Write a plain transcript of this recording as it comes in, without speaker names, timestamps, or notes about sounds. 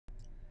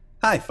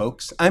Hi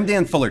folks, I'm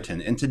Dan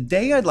Fullerton, and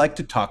today I'd like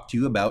to talk to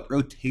you about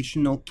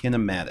rotational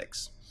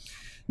kinematics.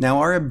 Now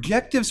our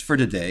objectives for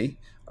today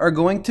are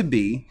going to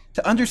be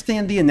to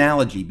understand the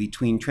analogy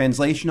between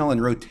translational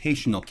and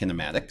rotational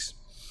kinematics,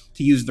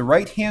 to use the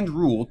right-hand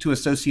rule to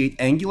associate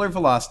angular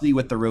velocity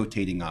with the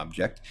rotating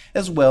object,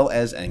 as well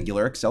as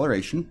angular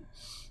acceleration,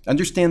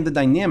 understand the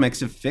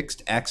dynamics of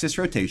fixed axis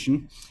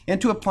rotation,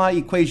 and to apply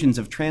equations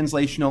of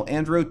translational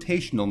and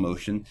rotational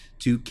motion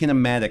to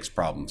kinematics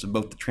problems of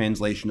both the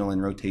translational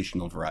and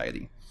rotational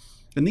variety.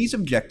 And these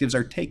objectives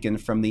are taken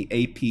from the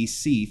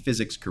APC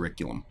physics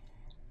curriculum.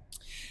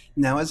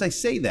 Now, as I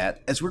say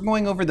that, as we're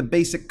going over the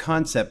basic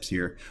concepts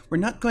here, we're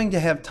not going to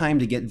have time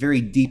to get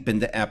very deep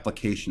into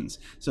applications.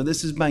 So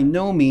this is by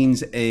no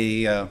means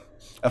a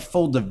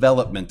full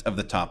development of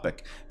the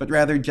topic, but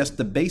rather just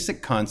the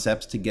basic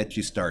concepts to get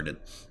you started.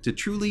 To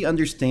truly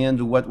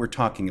understand what we're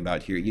talking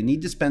about here, you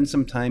need to spend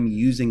some time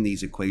using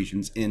these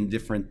equations in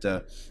different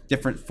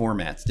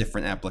formats,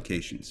 different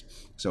applications.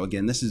 So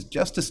again, this is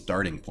just a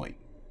starting point.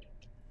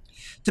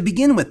 To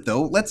begin with,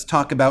 though, let's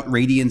talk about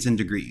radians and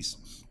degrees.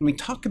 When we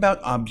talk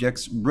about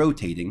objects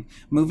rotating,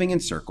 moving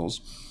in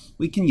circles,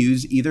 we can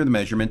use either the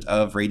measurement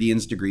of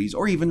radians, degrees,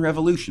 or even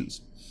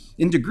revolutions.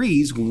 In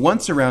degrees,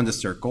 once around a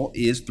circle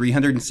is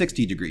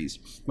 360 degrees,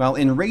 while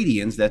in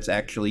radians, that's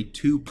actually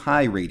 2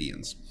 pi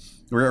radians,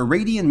 where a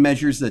radian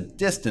measures the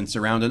distance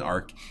around an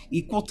arc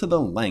equal to the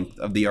length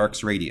of the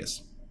arc's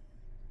radius.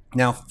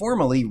 Now,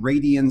 formally,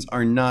 radians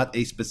are not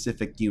a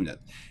specific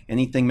unit.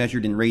 Anything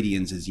measured in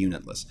radians is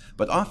unitless,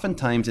 but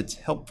oftentimes it's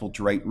helpful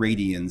to write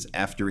radians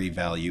after a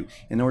value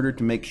in order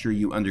to make sure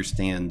you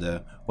understand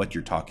what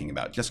you're talking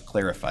about. Just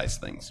clarifies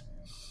things.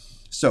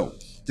 So,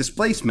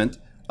 displacement,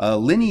 a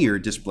linear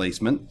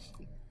displacement,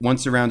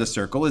 once around a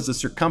circle, is the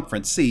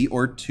circumference c,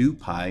 or 2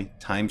 pi,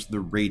 times the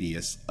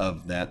radius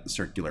of that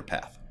circular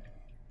path.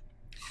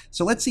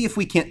 So let's see if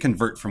we can't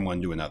convert from one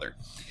to another.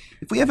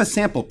 If we have a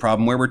sample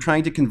problem where we're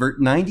trying to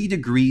convert 90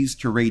 degrees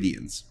to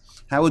radians,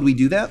 how would we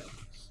do that?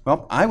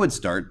 Well, I would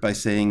start by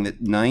saying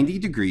that 90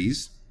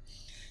 degrees,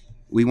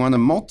 we want to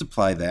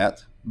multiply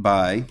that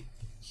by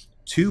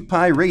 2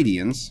 pi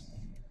radians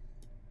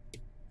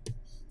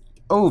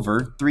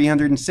over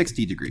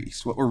 360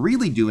 degrees. What we're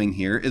really doing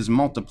here is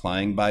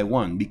multiplying by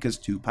 1 because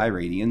 2 pi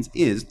radians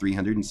is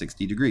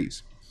 360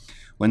 degrees.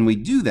 When we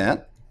do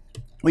that,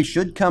 we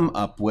should come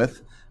up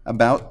with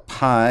about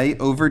pi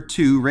over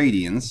 2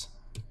 radians,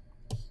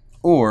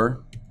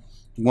 or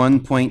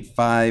 1.57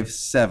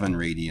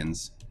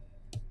 radians.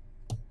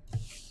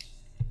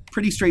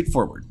 Pretty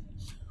straightforward.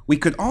 We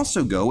could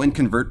also go and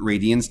convert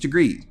radians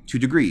to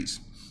degrees.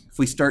 If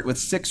we start with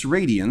 6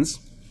 radians,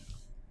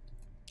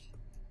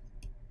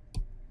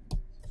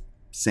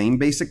 same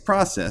basic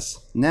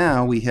process.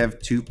 Now we have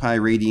 2 pi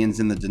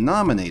radians in the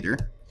denominator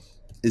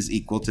is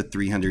equal to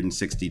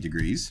 360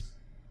 degrees.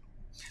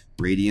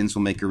 Radians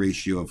will make a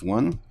ratio of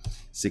 1.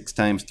 6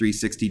 times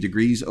 360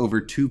 degrees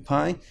over 2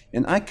 pi,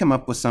 and I come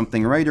up with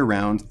something right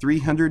around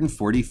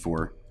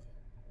 344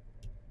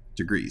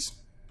 degrees.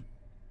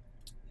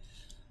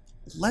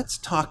 Let's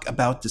talk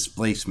about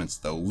displacements,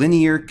 though,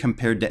 linear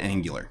compared to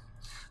angular.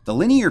 The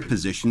linear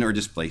position or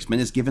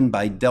displacement is given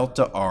by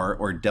delta r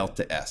or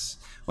delta s,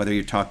 whether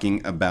you're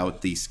talking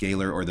about the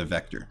scalar or the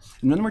vector.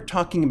 And when we're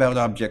talking about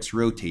objects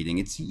rotating,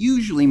 it's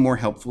usually more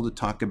helpful to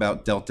talk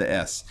about delta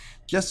s,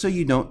 just so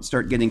you don't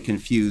start getting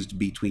confused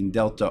between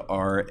delta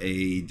r,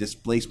 a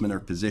displacement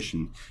or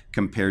position,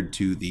 compared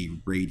to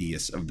the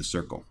radius of the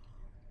circle.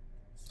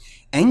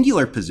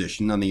 Angular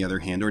position, on the other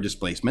hand, or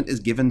displacement, is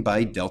given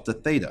by delta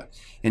theta.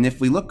 And if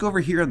we look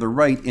over here on the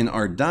right in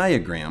our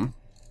diagram,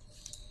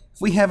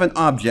 we have an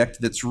object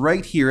that's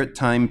right here at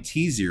time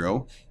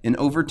t0, and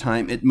over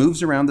time it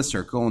moves around the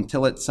circle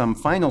until at some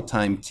final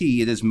time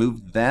t it has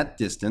moved that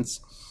distance.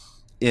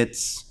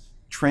 Its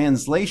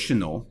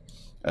translational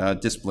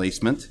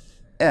displacement,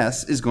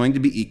 s, is going to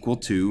be equal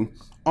to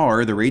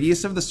r, the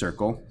radius of the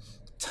circle,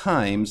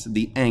 times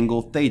the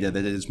angle theta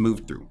that it has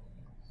moved through.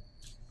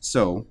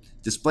 So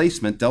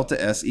displacement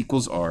delta s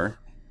equals r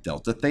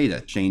delta theta,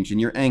 change in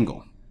your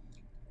angle.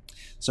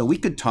 So we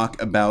could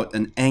talk about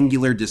an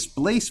angular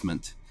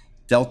displacement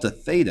delta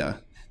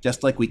theta,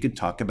 just like we could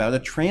talk about a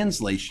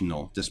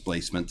translational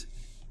displacement,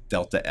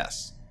 delta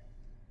s.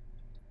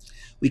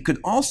 We could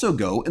also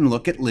go and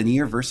look at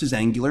linear versus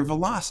angular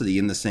velocity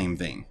in the same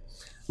vein.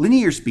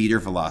 Linear speed or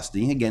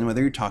velocity, again,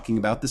 whether you're talking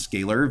about the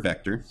scalar or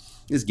vector,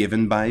 is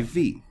given by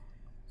v.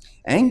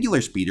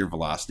 Angular speed or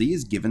velocity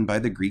is given by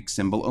the Greek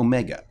symbol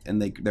omega,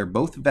 and they're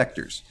both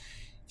vectors.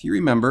 If you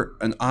remember,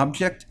 an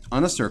object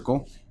on a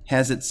circle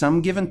has at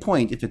some given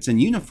point, if it's in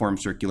uniform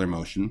circular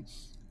motion,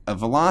 a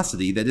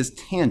velocity that is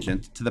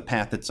tangent to the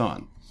path it's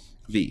on,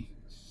 v.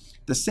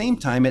 At the same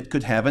time, it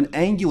could have an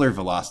angular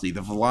velocity,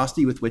 the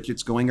velocity with which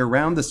it's going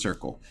around the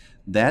circle.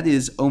 That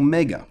is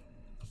omega.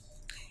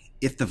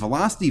 If the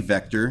velocity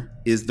vector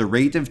is the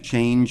rate of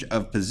change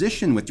of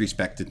position with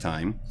respect to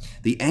time,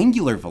 the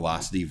angular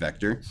velocity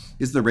vector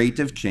is the rate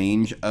of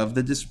change of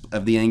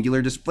the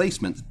angular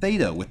displacement,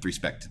 theta, with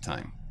respect to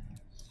time.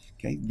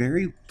 Okay,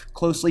 very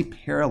closely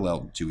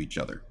parallel to each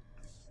other.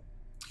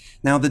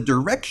 Now, the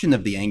direction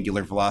of the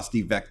angular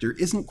velocity vector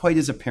isn't quite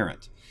as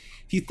apparent.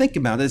 If you think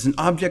about it, as an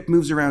object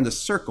moves around a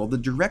circle, the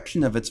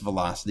direction of its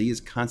velocity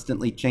is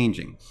constantly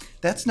changing.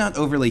 That's not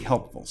overly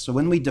helpful. So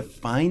when we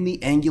define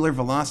the angular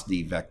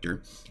velocity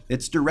vector,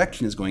 its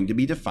direction is going to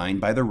be defined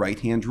by the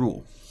right-hand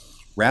rule.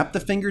 Wrap the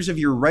fingers of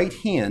your right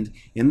hand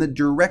in the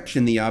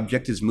direction the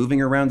object is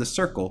moving around the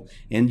circle,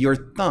 and your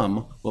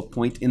thumb will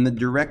point in the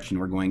direction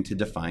we're going to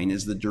define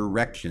as the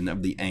direction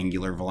of the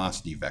angular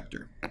velocity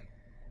vector.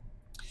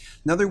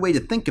 Another way to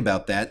think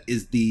about that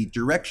is the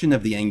direction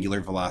of the angular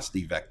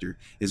velocity vector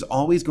is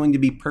always going to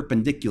be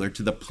perpendicular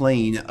to the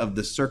plane of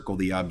the circle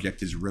the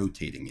object is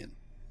rotating in.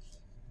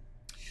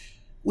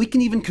 We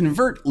can even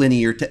convert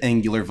linear to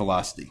angular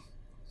velocity.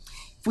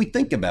 If we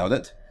think about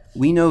it,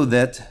 we know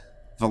that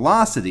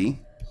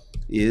velocity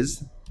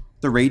is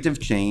the rate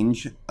of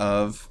change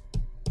of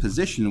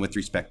position with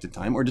respect to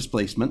time, or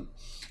displacement.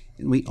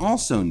 And we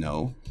also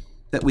know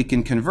that we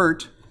can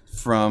convert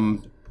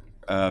from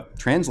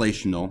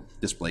translational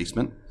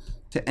displacement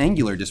to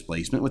angular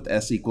displacement with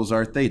s equals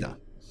r theta.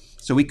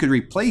 So we could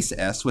replace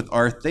s with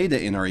r theta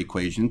in our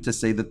equation to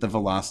say that the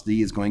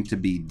velocity is going to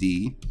be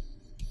d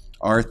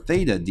r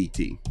theta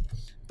dt.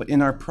 But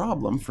in our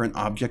problem, for an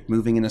object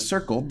moving in a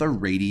circle, the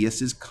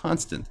radius is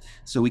constant.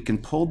 So we can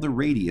pull the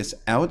radius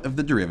out of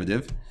the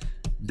derivative.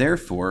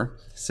 Therefore,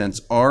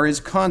 since r is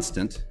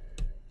constant,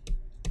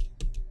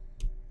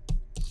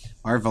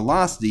 our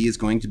velocity is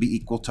going to be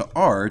equal to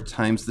r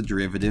times the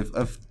derivative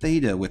of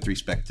theta with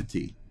respect to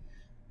t.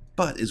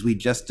 But as we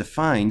just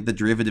defined, the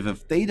derivative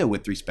of theta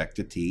with respect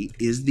to t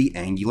is the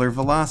angular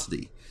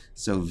velocity.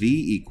 So v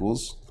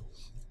equals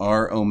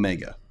r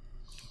omega.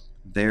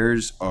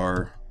 There's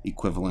our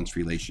equivalence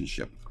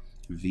relationship.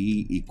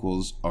 V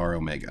equals r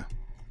omega.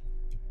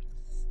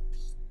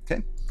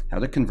 Okay, how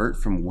to convert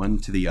from one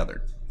to the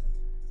other.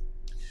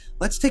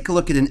 Let's take a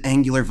look at an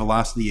angular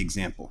velocity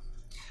example.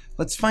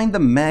 Let's find the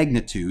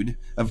magnitude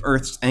of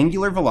Earth's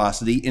angular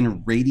velocity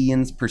in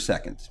radians per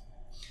second.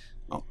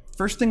 Well,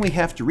 first thing we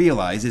have to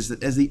realize is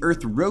that as the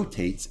Earth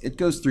rotates, it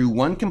goes through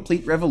one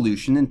complete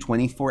revolution in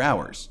 24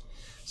 hours.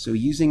 So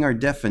using our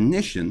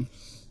definition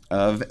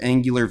of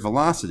angular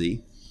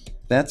velocity,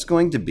 that's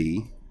going to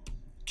be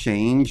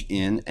change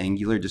in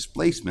angular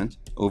displacement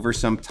over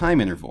some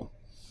time interval.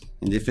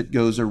 And if it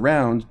goes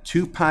around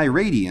 2 pi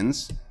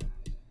radians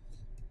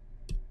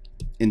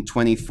in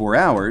 24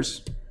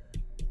 hours,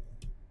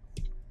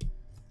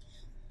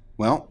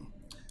 well,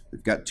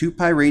 we've got 2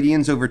 pi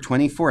radians over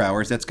 24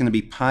 hours. That's going to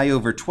be pi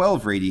over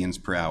 12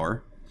 radians per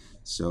hour.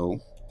 So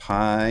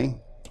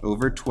pi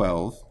over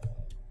 12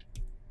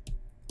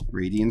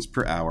 radians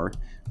per hour.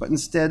 But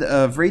instead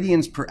of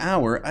radians per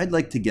hour, I'd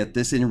like to get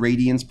this in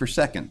radians per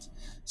second.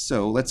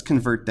 So let's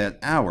convert that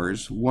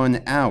hours.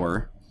 1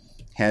 hour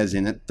has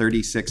in it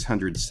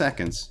 3,600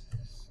 seconds.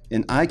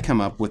 And I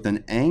come up with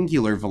an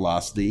angular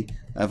velocity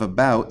of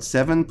about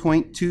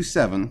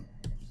 7.27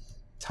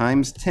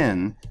 times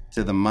 10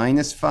 to the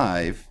minus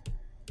 5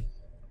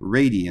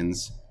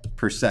 radians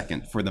per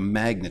second for the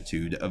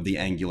magnitude of the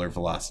angular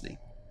velocity.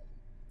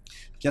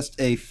 Just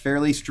a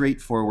fairly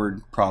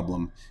straightforward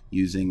problem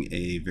using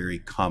a very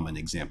common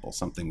example,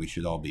 something we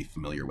should all be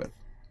familiar with.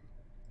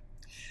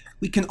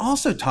 We can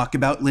also talk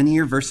about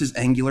linear versus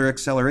angular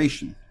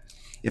acceleration.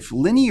 If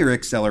linear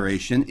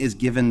acceleration is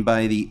given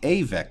by the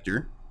a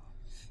vector,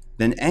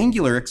 then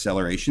angular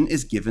acceleration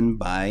is given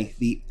by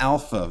the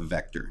alpha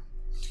vector.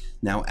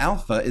 Now,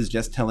 alpha is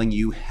just telling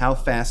you how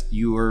fast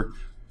your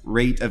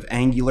rate of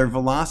angular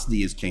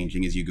velocity is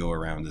changing as you go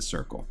around the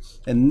circle.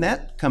 And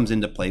that comes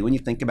into play when you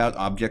think about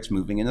objects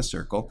moving in a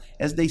circle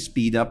as they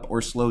speed up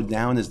or slow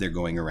down as they're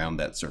going around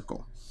that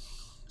circle.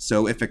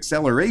 So if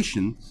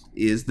acceleration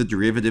is the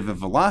derivative of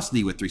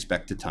velocity with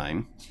respect to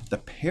time, the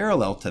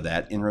parallel to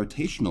that in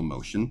rotational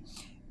motion,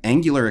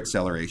 angular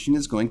acceleration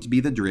is going to be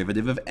the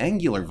derivative of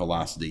angular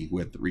velocity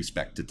with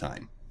respect to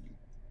time.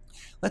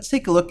 Let's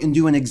take a look and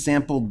do an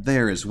example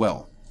there as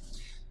well.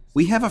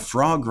 We have a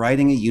frog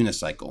riding a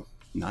unicycle.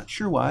 Not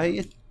sure why,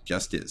 it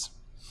just is.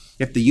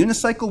 If the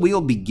unicycle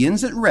wheel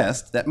begins at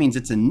rest, that means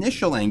its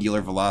initial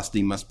angular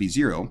velocity must be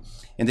 0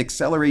 and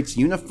accelerates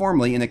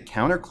uniformly in a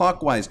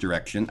counterclockwise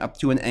direction up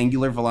to an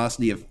angular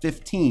velocity of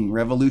 15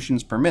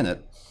 revolutions per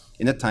minute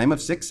in a time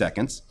of 6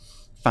 seconds.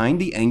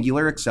 Find the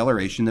angular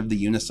acceleration of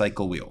the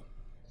unicycle wheel.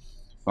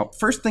 Well,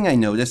 first thing I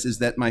notice is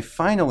that my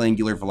final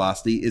angular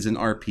velocity is in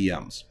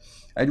RPMs.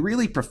 I'd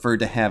really prefer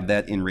to have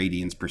that in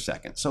radians per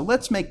second. So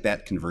let's make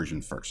that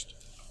conversion first.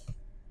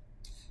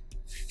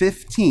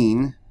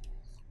 15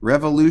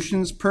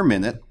 revolutions per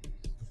minute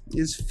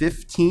is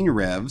 15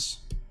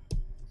 revs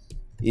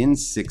in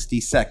 60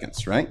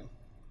 seconds, right?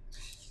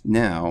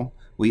 Now,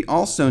 we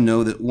also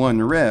know that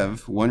one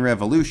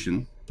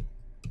revolution,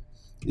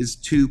 is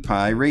 2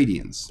 pi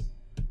radians.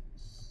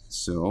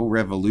 So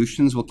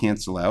revolutions will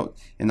cancel out,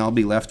 and I'll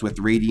be left with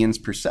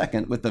radians per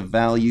second with a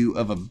value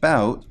of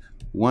about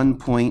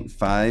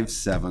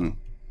 1.57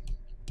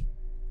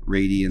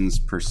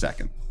 radians per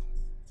second.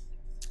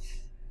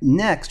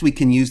 Next, we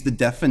can use the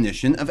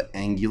definition of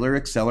angular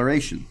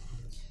acceleration.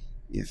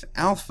 If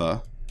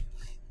alpha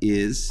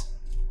is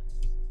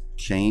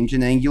change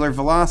in angular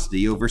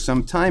velocity over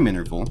some time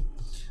interval,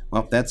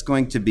 well, that's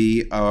going to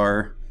be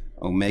our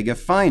omega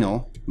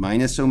final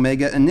minus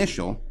omega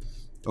initial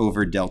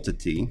over delta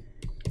t,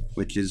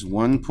 which is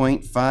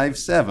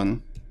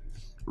 1.57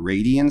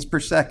 radians per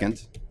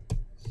second,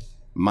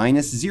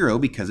 minus 0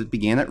 because it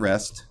began at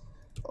rest,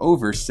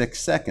 over 6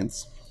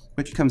 seconds,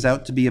 which comes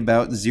out to be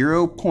about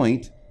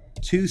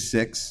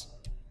 0.26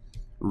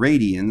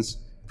 radians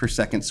per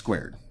second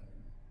squared.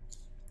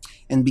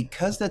 And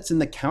because that's in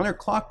the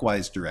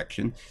counterclockwise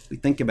direction, we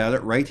think about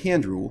it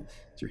right-hand rule.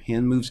 As your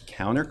hand moves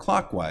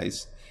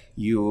counterclockwise,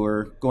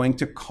 you're going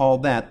to call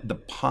that the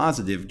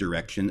positive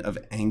direction of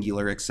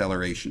angular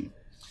acceleration.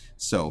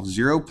 So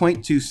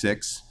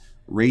 0.26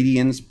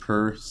 radians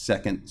per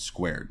second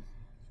squared.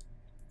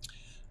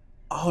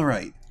 All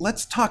right,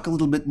 let's talk a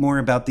little bit more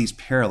about these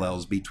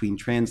parallels between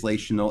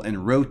translational and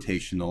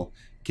rotational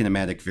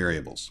kinematic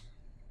variables.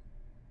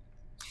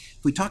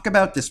 If we talk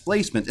about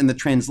displacement in the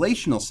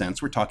translational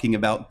sense, we're talking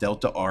about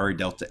delta r or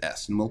delta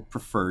s, and we'll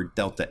prefer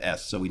delta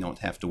s so we don't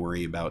have to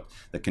worry about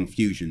the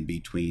confusion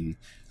between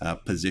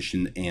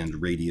position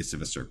and radius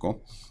of a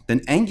circle.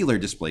 Then angular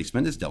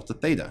displacement is delta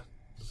theta.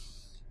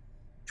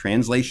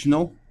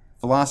 Translational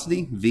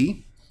velocity,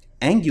 v,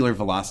 angular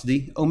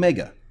velocity,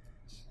 omega.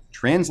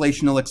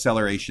 Translational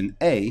acceleration,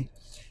 a,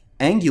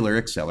 angular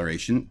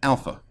acceleration,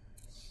 alpha.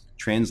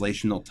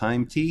 Translational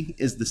time, t,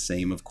 is the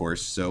same, of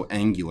course, so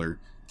angular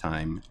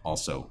time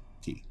also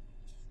t.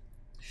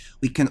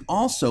 We can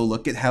also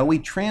look at how we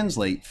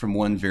translate from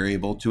one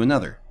variable to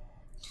another.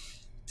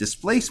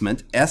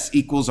 Displacement, s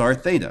equals r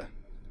theta.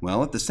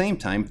 Well, at the same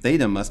time,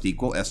 theta must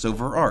equal s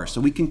over r,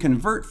 so we can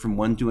convert from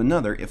one to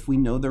another if we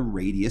know the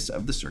radius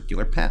of the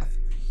circular path.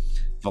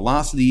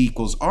 Velocity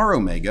equals r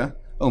omega,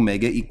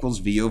 omega equals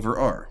v over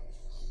r.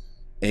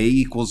 A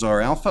equals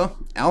r alpha,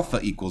 alpha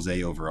equals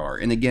a over r,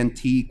 and again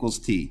t equals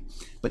t.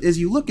 But as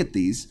you look at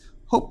these,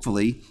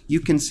 hopefully you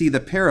can see the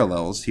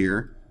parallels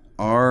here,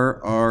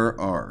 r, r,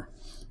 r.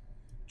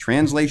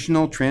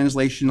 Translational,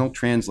 translational,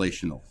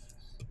 translational.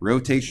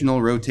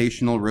 Rotational,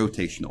 rotational,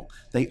 rotational.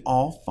 They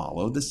all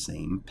follow the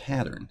same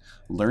pattern.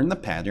 Learn the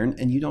pattern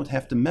and you don't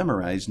have to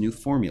memorize new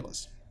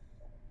formulas.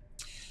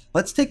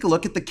 Let's take a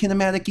look at the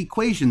kinematic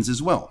equations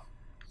as well.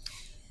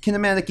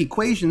 Kinematic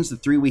equations, the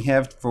three we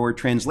have for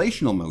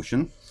translational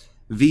motion,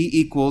 v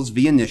equals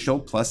v initial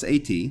plus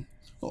at.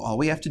 Well, all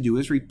we have to do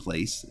is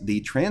replace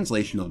the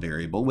translational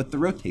variable with the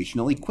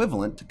rotational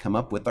equivalent to come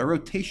up with our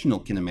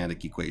rotational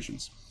kinematic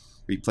equations.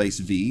 Replace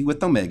v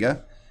with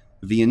omega,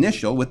 v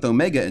initial with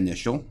omega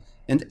initial,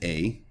 and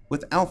a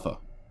with alpha.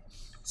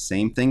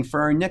 Same thing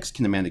for our next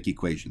kinematic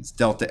equations.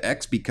 Delta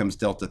x becomes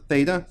delta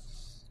theta,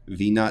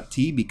 v naught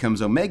t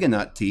becomes omega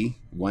naught t,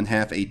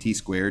 1/2 at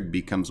squared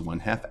becomes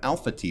 1/2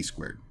 alpha t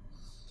squared.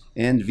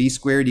 And v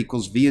squared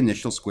equals v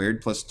initial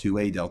squared plus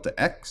 2a delta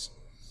x.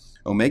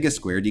 Omega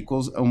squared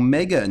equals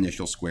omega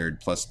initial squared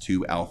plus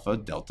 2 alpha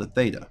delta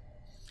theta.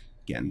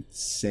 Again,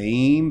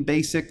 same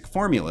basic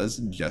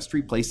formulas, just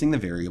replacing the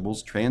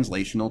variables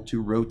translational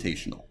to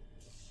rotational.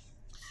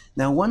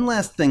 Now, one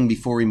last thing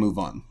before we move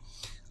on.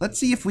 Let's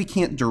see if we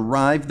can't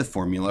derive the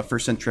formula for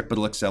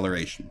centripetal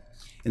acceleration.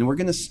 And we're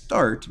going to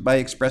start by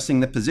expressing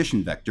the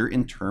position vector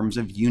in terms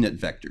of unit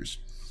vectors.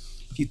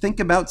 If you think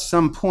about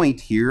some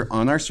point here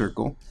on our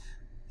circle,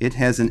 it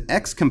has an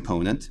x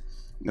component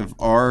of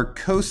r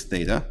cos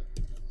theta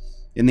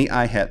in the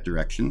I hat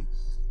direction,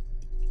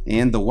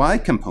 and the y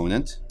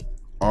component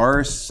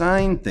r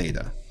sine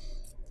theta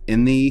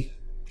in the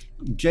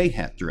j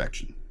hat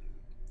direction.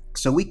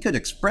 So we could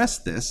express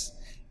this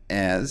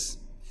as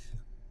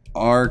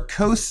r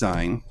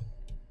cosine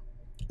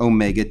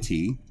omega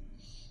t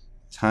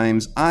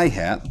times I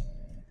hat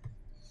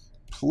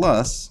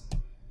plus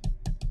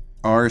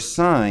r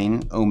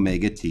sine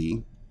omega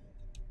t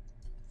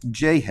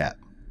j hat.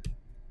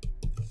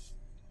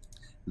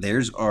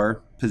 There's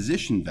our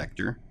position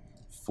vector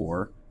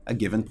for a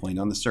given point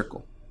on the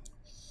circle.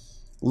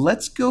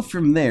 Let's go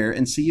from there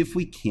and see if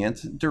we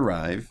can't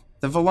derive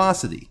the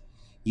velocity.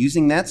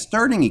 Using that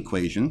starting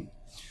equation,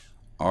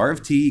 r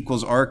of t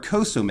equals r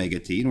cos omega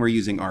t, and we're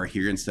using r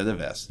here instead of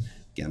s.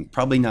 Again,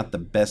 probably not the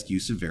best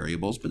use of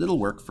variables, but it'll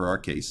work for our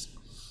case.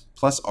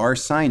 Plus r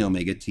sine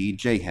omega t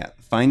j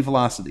hat. Find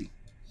velocity.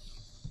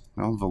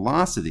 Well,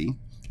 velocity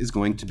is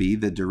going to be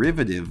the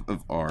derivative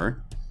of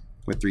r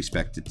with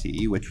respect to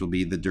t, which will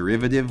be the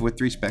derivative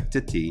with respect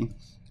to t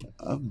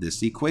of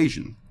this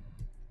equation.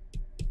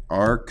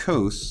 R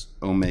cos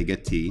omega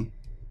t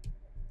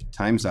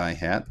times I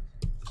hat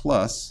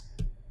plus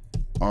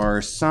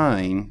r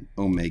sine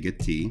omega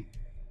t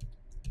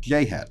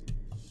j hat.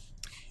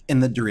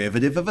 And the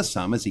derivative of a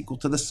sum is equal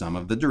to the sum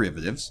of the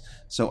derivatives,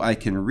 so I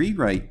can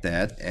rewrite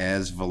that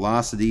as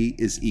velocity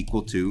is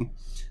equal to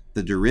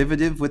the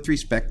derivative with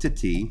respect to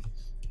t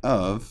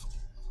of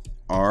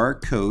r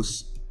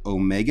cos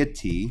omega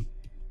t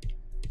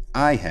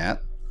I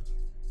hat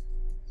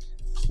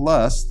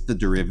plus the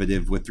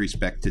derivative with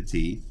respect to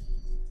t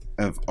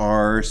of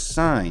r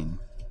sine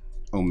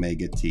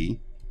omega t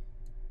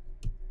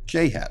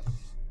j hat.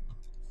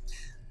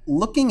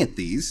 Looking at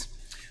these,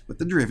 with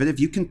the derivative,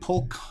 you can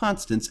pull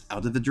constants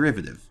out of the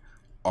derivative.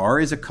 R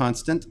is a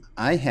constant,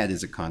 I hat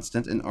is a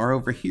constant, and R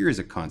over here is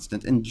a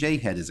constant, and J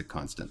hat is a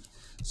constant.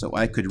 So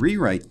I could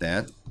rewrite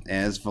that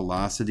as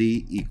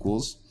velocity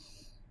equals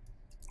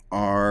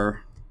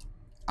R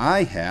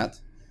I hat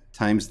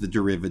times the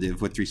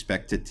derivative with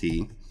respect to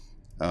t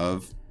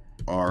of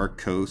R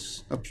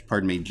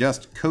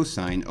just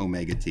cosine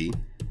omega t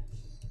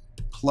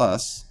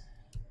plus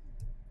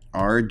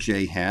R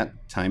j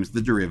hat times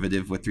the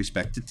derivative with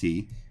respect to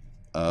t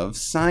of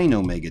sine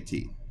omega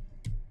t.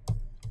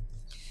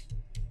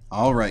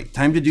 All right,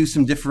 time to do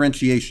some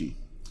differentiation.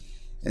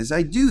 As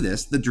I do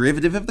this, the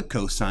derivative of the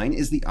cosine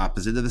is the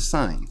opposite of the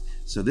sine.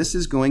 So this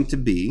is going to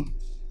be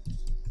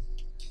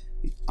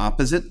the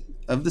opposite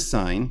of the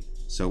sine,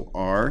 so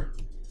R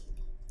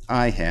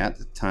I hat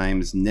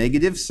times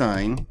negative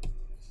sine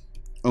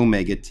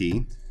omega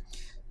t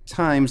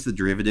times the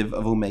derivative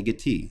of omega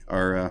t,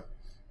 our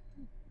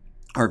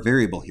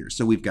variable here.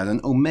 So we've got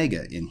an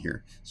omega in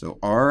here. So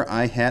R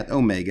I hat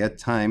omega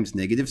times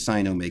negative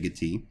sine omega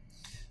t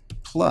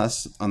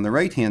plus, on the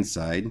right-hand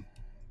side,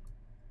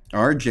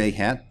 R j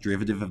hat,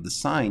 derivative of the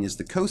sine is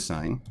the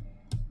cosine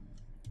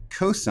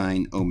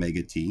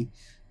omega t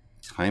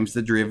times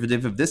the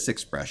derivative of this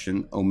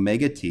expression,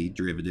 omega t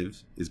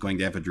derivative is going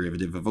to have a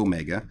derivative of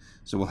omega,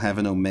 so we'll have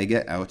an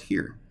omega out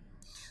here.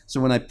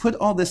 So when I put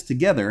all this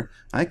together,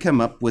 I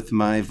come up with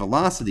my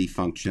velocity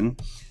function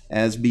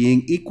as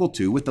being equal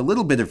to, with a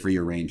little bit of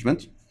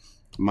rearrangement,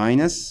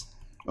 minus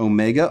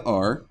omega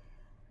r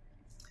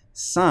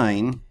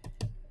sine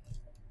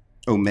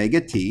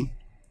omega t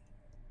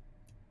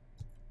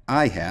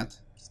I hat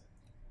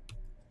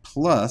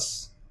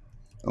plus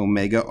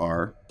omega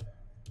r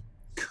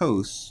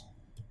cos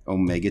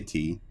omega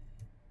t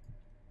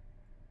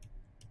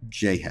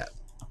j hat.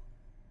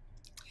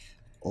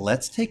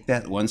 Let's take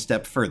that one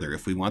step further.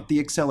 If we want the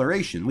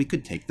acceleration, we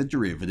could take the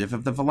derivative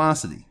of the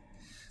velocity.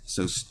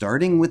 So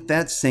starting with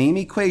that same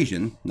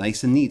equation,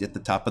 nice and neat at the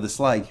top of the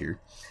slide here,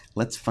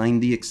 let's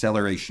find the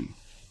acceleration.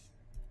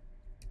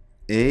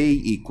 A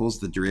equals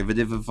the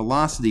derivative of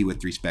velocity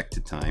with respect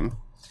to time.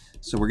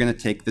 So we're going to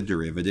take the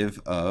derivative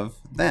of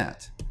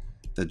that.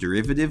 The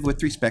derivative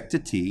with respect to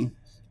t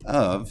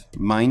of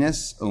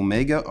minus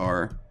omega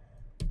r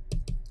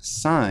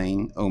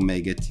sine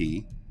omega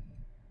t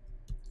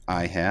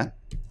I hat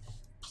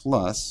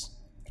plus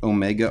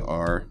omega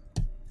r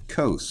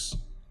cos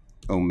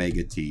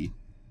omega t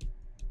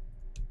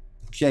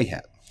j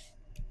hat.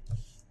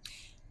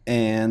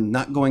 And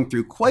not going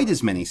through quite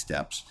as many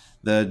steps,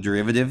 the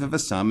derivative of a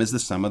sum is the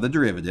sum of the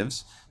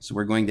derivatives. So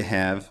we're going to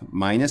have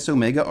minus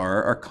omega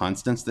r, our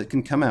constants that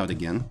can come out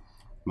again,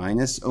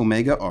 minus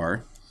omega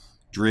r.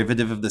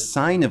 Derivative of the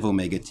sine of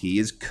omega t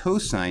is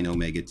cosine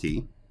omega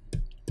t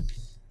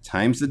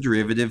times the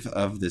derivative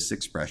of this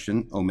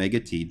expression, omega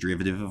t.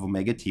 Derivative of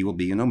omega t will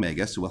be an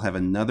omega, so we'll have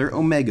another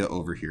omega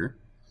over here,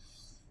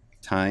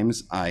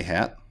 times I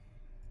hat,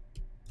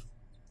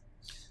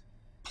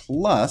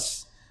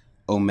 plus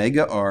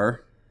omega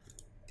r,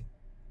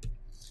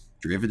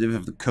 derivative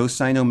of the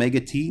cosine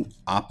omega t,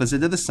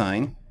 opposite of the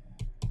sine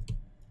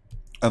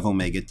of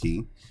omega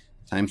t,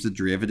 times the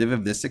derivative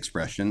of this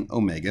expression,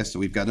 omega. So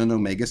we've got an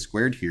omega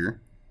squared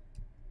here,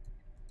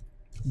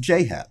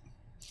 j hat.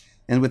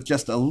 And with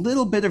just a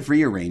little bit of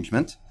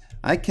rearrangement,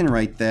 I can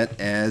write that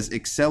as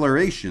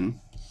acceleration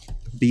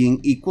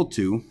being equal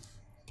to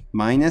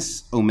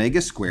minus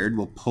omega squared.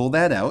 We'll pull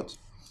that out.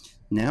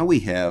 Now we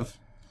have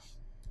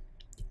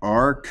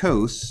r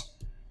cos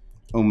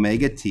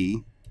omega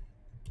t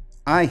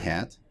I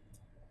hat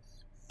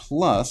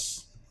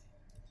plus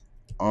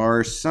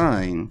r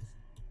sine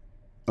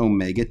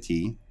omega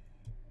t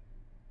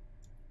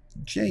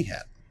j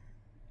hat.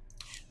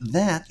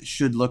 That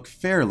should look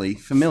fairly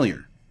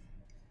familiar.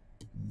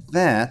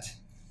 That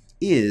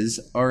is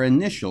our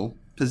initial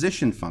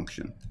position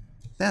function.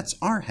 That's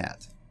r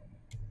hat.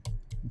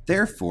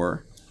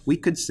 Therefore, we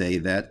could say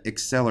that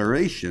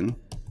acceleration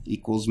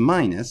equals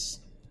minus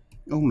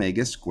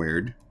omega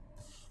squared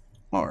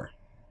r.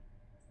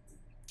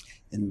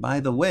 And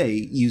by the way,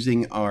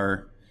 using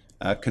our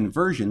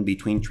conversion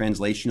between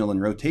translational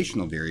and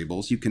rotational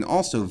variables, you can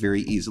also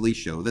very easily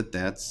show that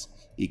that's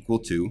equal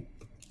to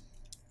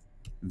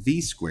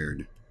v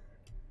squared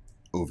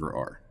over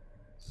r.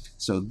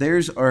 So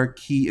there's our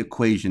key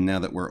equation now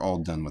that we're all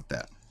done with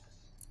that.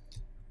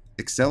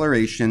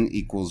 Acceleration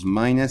equals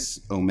minus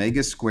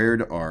omega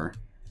squared r,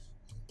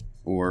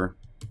 or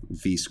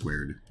v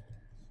squared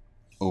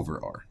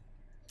over r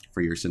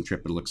for your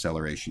centripetal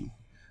acceleration.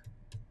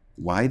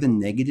 Why the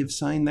negative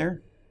sign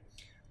there?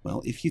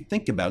 Well, if you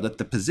think about it,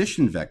 the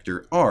position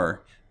vector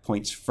r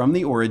points from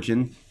the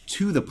origin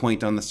to the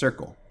point on the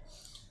circle.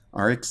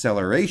 Our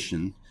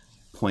acceleration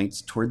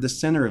points toward the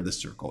center of the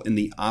circle in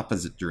the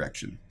opposite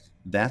direction.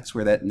 That's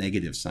where that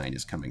negative sign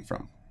is coming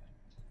from.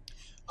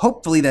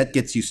 Hopefully that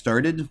gets you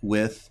started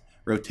with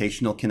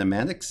rotational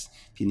kinematics.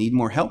 If you need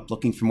more help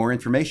looking for more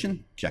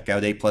information, check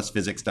out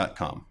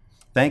aplusphysics.com.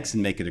 Thanks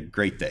and make it a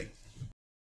great day.